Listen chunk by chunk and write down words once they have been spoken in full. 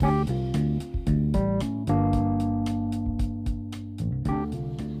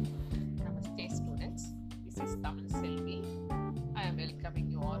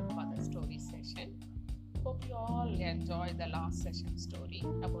enjoy the last session story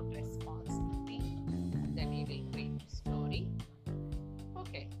about responsibility, then we will read story.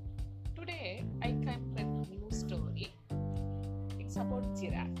 Okay, today I come with a new story. It's about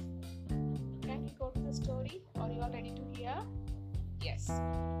giraffe. Can you go to the story? Are you all ready to hear? Yes.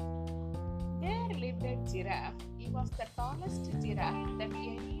 There lived a giraffe. He was the tallest giraffe that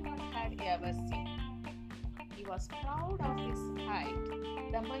anyone had ever seen. He was proud of his height.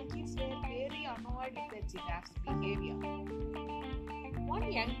 The monkeys were very annoyed with the giraffe's behavior.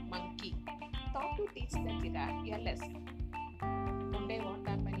 One young monkey thought to teach the giraffe a lesson. One day what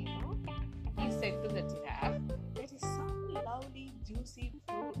happened, He said to the giraffe, "There is some lovely juicy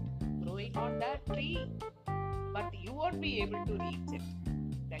fruit growing on that tree, but you won't be able to reach it."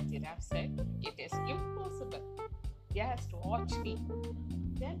 The giraffe said, "It is impossible. Just watch me."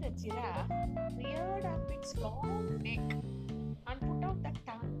 Then the giraffe reared up its long neck and put out the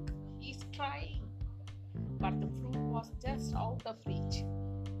tongue. He's trying, but the fruit was just out of reach.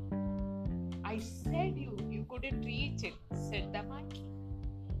 "I said you couldn't reach it," said the monkey.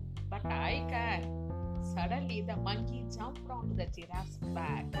 "But I can." Suddenly the monkey jumped onto the giraffe's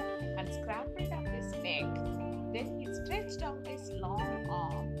back and scrambled up his neck. Then he stretched out his long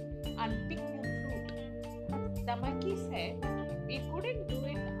arm and picked the fruit. The monkey said, "We couldn't do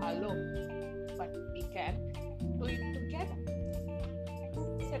it alone, but we can do it together,"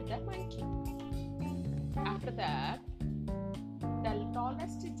 said the monkey. After that, the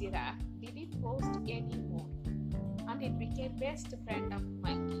tallest giraffe didn't boast anymore, and it became best friend of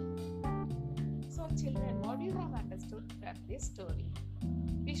monkey. So children, what you have understood from this story?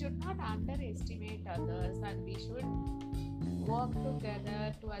 We should not underestimate others, and we should work together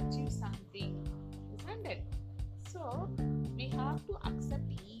to achieve something, isn't it? So we have to accept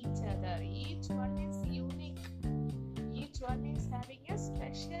each other. Each one is unique. Each one is having a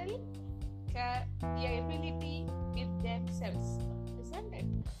special ability with themselves, isn't it?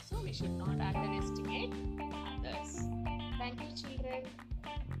 So we should not underestimate others. Thank you, children.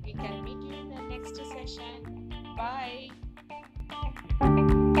 We can meet you in the next session. Bye.